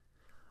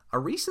A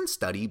recent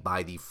study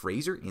by the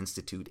Fraser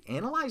Institute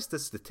analyzed the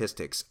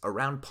statistics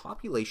around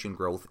population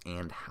growth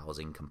and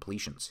housing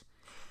completions.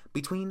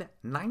 Between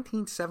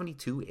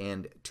 1972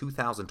 and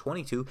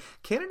 2022,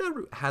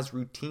 Canada has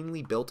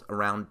routinely built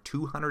around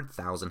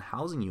 200,000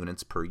 housing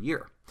units per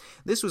year.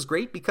 This was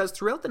great because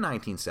throughout the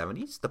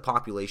 1970s, the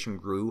population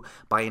grew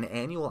by an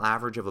annual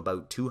average of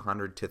about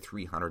 200 to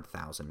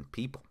 300,000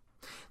 people.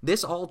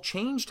 This all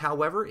changed,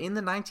 however, in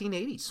the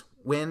 1980s,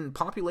 when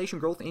population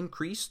growth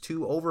increased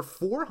to over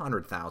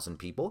 400,000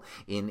 people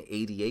in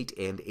 88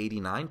 and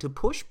 89 to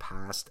push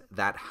past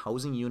that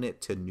housing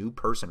unit to new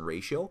person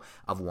ratio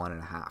of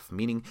 1.5,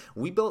 meaning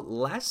we built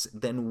less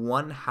than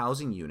one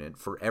housing unit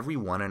for every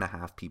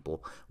 1.5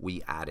 people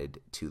we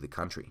added to the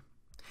country.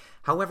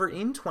 However,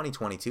 in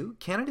 2022,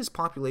 Canada's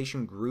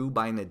population grew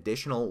by an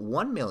additional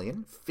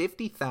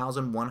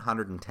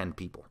 1,050,110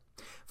 people.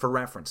 For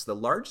reference, the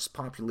largest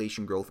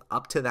population growth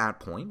up to that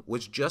point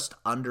was just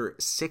under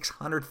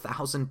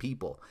 600,000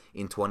 people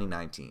in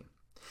 2019.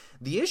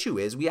 The issue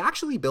is we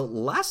actually built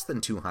less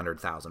than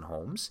 200,000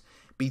 homes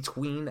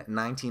between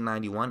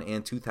 1991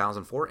 and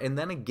 2004, and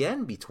then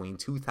again between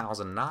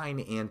 2009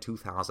 and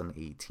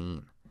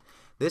 2018.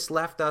 This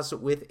left us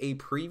with a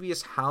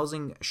previous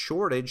housing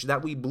shortage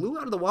that we blew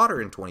out of the water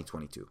in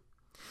 2022,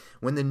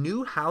 when the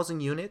new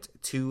housing unit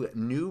to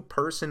new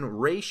person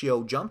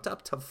ratio jumped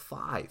up to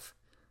 5.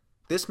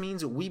 This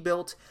means we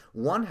built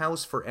one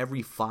house for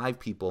every 5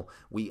 people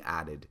we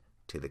added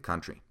to the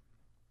country.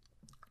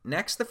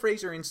 Next, the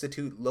Fraser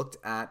Institute looked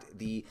at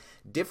the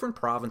different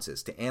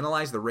provinces to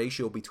analyze the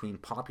ratio between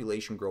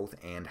population growth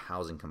and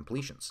housing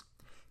completions.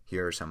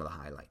 Here are some of the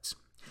highlights.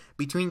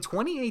 Between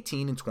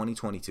 2018 and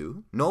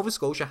 2022, Nova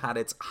Scotia had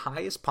its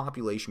highest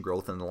population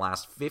growth in the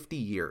last 50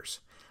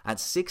 years at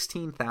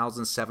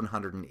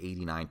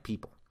 16,789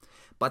 people.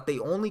 But they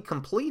only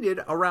completed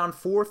around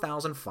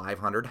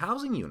 4,500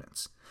 housing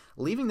units,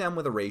 leaving them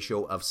with a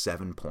ratio of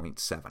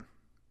 7.7.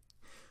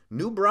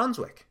 New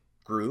Brunswick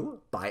grew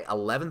by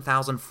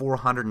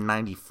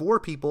 11,494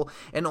 people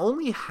and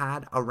only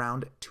had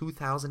around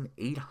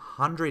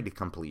 2,800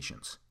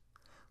 completions,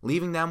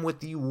 leaving them with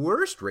the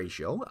worst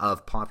ratio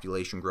of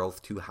population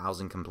growth to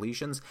housing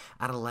completions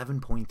at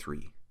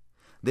 11.3.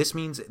 This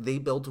means they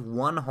built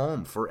one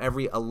home for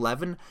every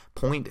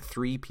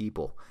 11.3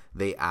 people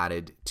they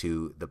added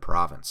to the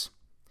province.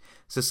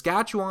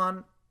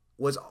 Saskatchewan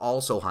was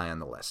also high on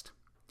the list,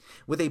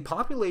 with a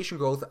population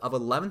growth of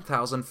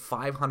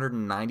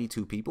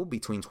 11,592 people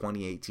between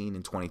 2018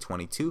 and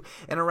 2022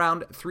 and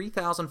around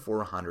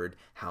 3,400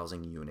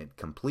 housing unit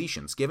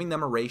completions, giving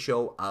them a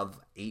ratio of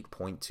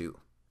 8.2.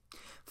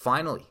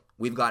 Finally,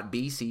 we've got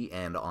BC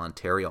and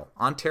Ontario.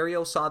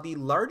 Ontario saw the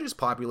largest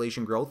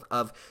population growth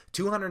of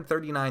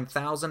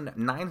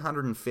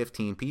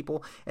 239,915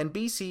 people, and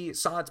BC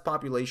saw its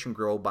population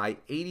grow by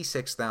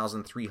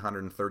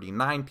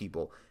 86,339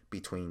 people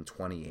between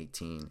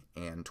 2018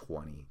 and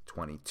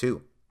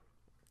 2022.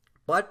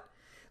 But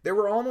there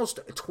were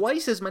almost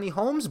twice as many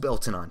homes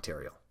built in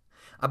Ontario,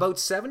 about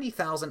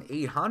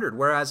 70,800,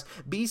 whereas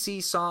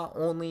BC saw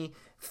only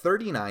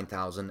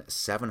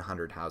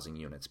 39,700 housing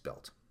units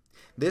built.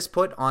 This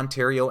put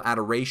Ontario at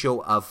a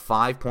ratio of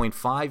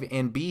 5.5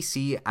 and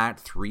BC at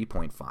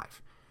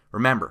 3.5.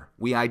 Remember,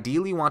 we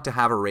ideally want to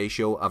have a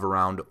ratio of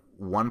around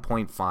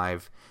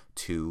 1.5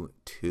 to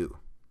 2.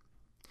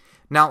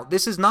 Now,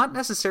 this is not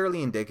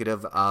necessarily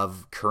indicative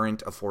of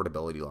current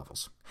affordability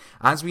levels.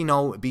 As we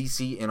know,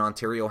 BC and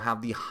Ontario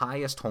have the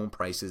highest home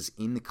prices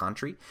in the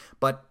country,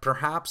 but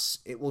perhaps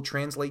it will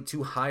translate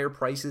to higher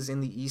prices in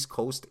the East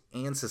Coast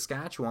and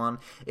Saskatchewan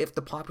if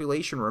the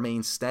population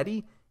remains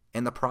steady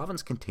and the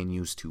province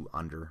continues to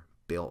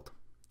underbuild.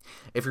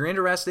 If you're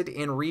interested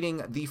in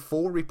reading the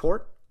full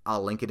report,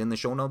 I'll link it in the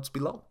show notes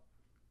below.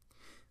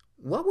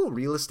 What will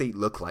real estate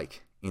look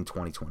like in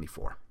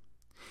 2024?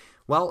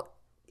 Well,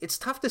 it's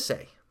tough to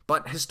say,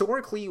 but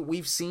historically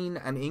we've seen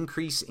an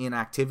increase in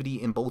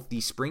activity in both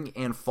the spring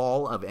and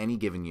fall of any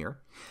given year.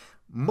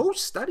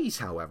 Most studies,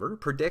 however,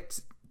 predict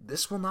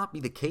this will not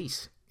be the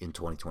case in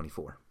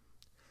 2024.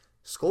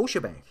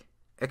 Scotiabank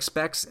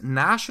expects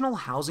national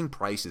housing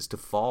prices to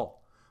fall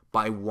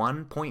by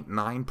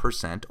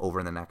 1.9%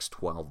 over the next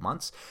 12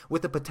 months,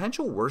 with a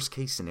potential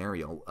worst-case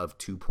scenario of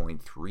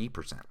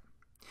 2.3%.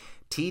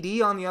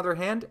 TD, on the other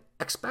hand,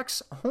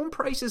 expects home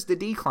prices to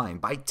decline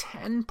by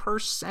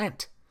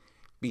 10%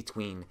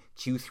 between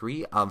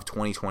Q3 of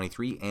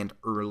 2023 and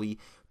early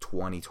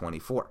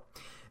 2024.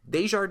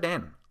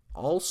 Desjardins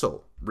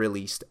also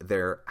released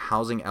their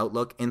housing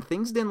outlook, and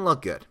things didn't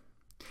look good.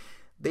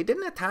 They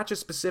didn't attach a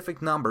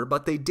specific number,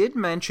 but they did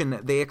mention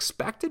they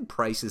expected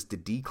prices to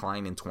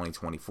decline in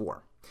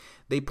 2024.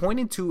 They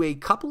pointed to a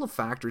couple of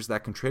factors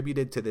that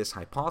contributed to this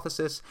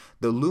hypothesis: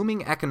 the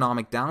looming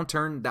economic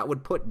downturn that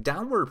would put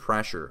downward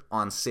pressure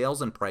on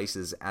sales and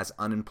prices as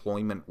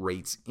unemployment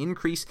rates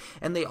increase,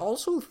 and they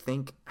also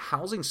think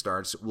housing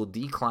starts will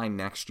decline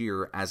next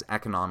year as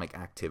economic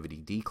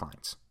activity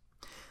declines.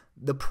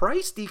 The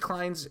price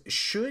declines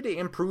should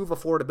improve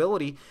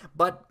affordability,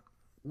 but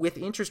with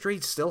interest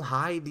rates still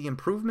high, the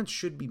improvements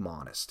should be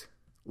modest.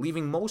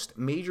 leaving most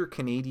major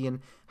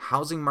Canadian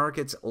housing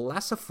markets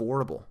less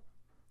affordable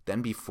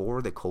than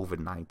before the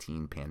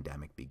COVID-19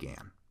 pandemic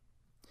began.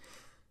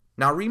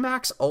 Now,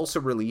 RE/MAX also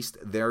released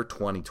their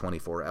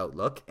 2024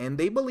 outlook, and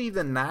they believe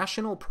the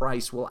national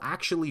price will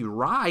actually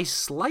rise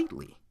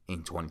slightly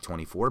in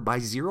 2024 by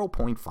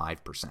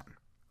 0.5%.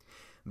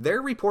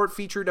 Their report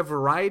featured a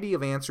variety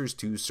of answers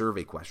to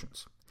survey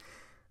questions.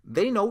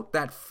 They note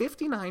that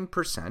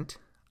 59%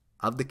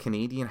 of the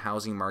Canadian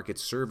housing market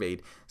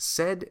surveyed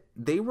said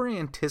they were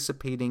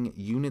anticipating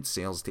unit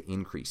sales to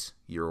increase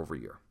year over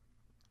year.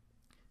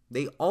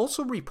 They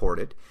also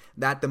reported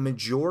that the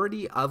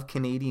majority of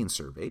Canadians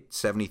surveyed,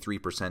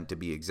 73% to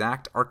be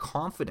exact, are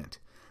confident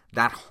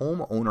that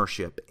home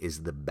ownership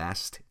is the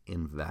best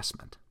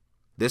investment.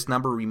 This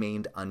number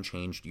remained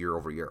unchanged year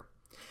over year.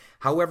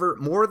 However,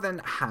 more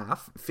than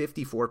half,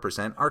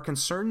 54%, are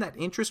concerned that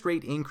interest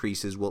rate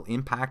increases will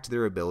impact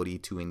their ability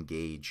to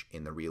engage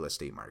in the real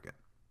estate market.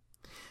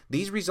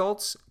 These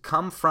results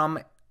come from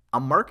a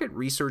market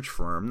research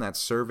firm that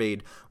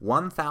surveyed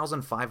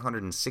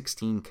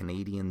 1,516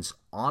 Canadians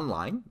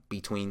online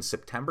between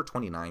September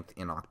 29th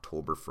and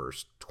October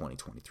 1st,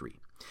 2023.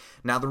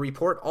 Now, the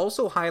report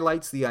also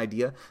highlights the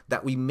idea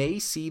that we may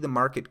see the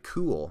market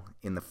cool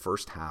in the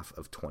first half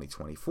of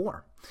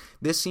 2024.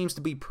 This seems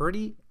to be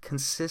pretty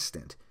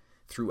consistent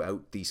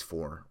throughout these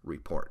four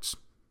reports.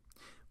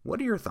 What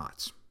are your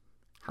thoughts?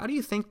 How do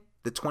you think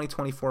the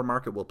 2024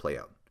 market will play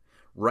out?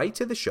 Write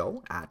to the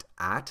show at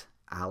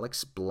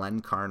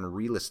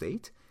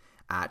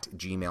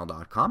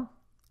alexblencarnrealestate@gmail.com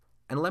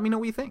and let me know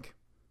what you think.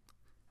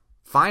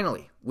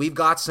 Finally, we've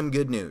got some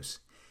good news.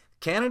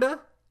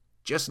 Canada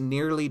just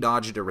nearly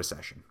dodged a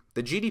recession.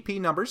 The GDP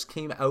numbers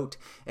came out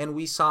and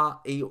we saw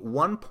a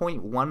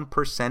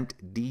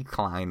 1.1%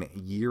 decline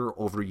year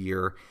over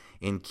year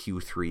in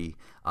Q3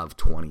 of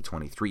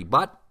 2023.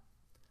 But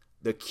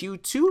the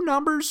Q2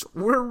 numbers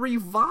were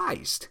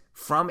revised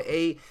from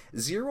a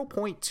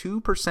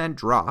 0.2%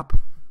 drop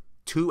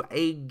to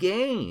a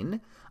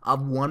gain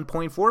of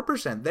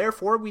 1.4%.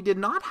 Therefore, we did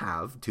not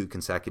have two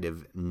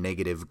consecutive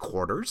negative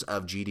quarters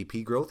of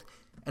GDP growth,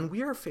 and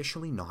we are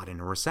officially not in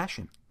a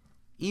recession,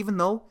 even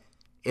though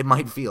it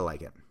might feel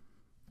like it.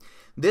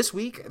 This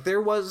week,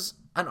 there was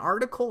an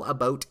article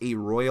about a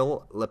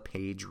Royal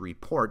LePage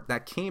report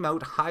that came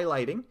out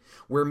highlighting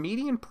where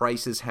median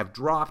prices have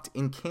dropped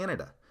in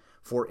Canada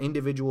for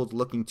individuals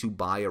looking to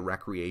buy a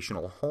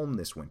recreational home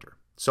this winter.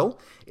 So,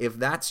 if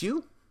that's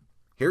you,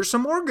 here's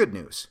some more good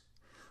news.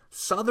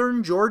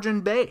 Southern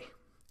Georgian Bay,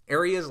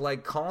 areas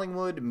like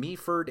Collingwood,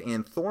 Meaford,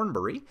 and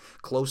Thornbury,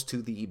 close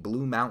to the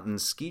Blue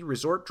Mountains ski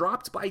resort,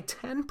 dropped by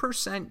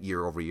 10%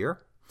 year over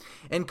year,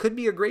 and could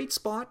be a great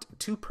spot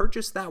to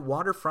purchase that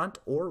waterfront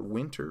or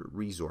winter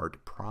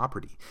resort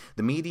property.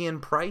 The median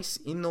price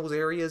in those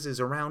areas is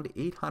around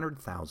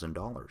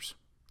 $800,000.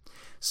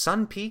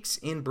 Sun Peaks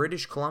in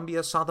British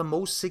Columbia saw the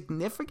most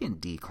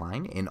significant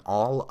decline in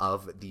all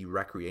of the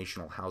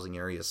recreational housing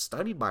areas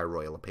studied by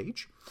Royal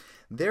LePage.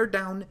 They're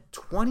down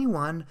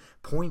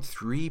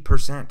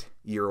 21.3%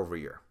 year over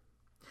year.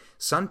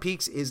 Sun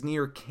Peaks is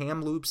near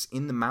Kamloops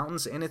in the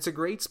mountains, and it's a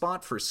great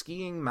spot for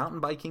skiing, mountain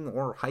biking,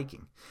 or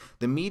hiking.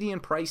 The median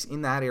price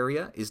in that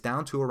area is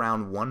down to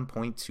around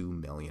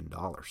 $1.2 million.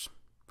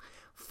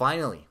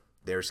 Finally,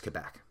 there's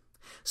Quebec.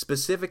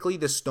 Specifically,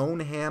 the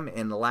Stoneham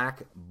and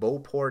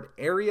Lac-Beauport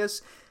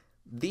areas.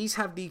 These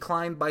have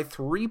declined by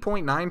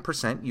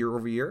 3.9% year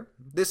over year.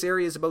 This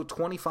area is about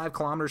 25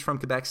 kilometers from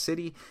Quebec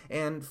City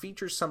and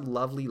features some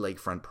lovely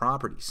lakefront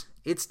properties.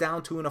 It's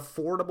down to an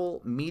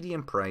affordable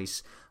median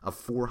price of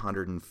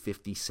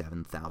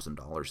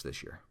 $457,000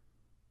 this year.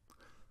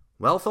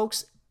 Well,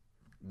 folks,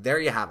 there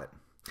you have it.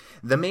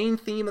 The main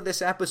theme of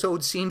this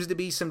episode seems to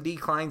be some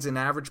declines in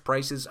average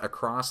prices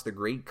across the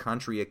great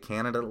country of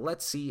Canada.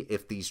 Let's see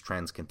if these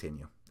trends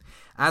continue.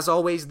 As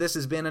always, this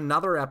has been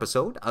another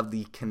episode of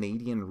the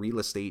Canadian Real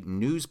Estate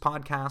News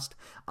Podcast.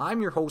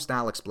 I'm your host,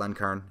 Alex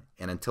Blencarn,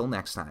 and until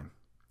next time,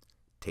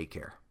 take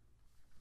care.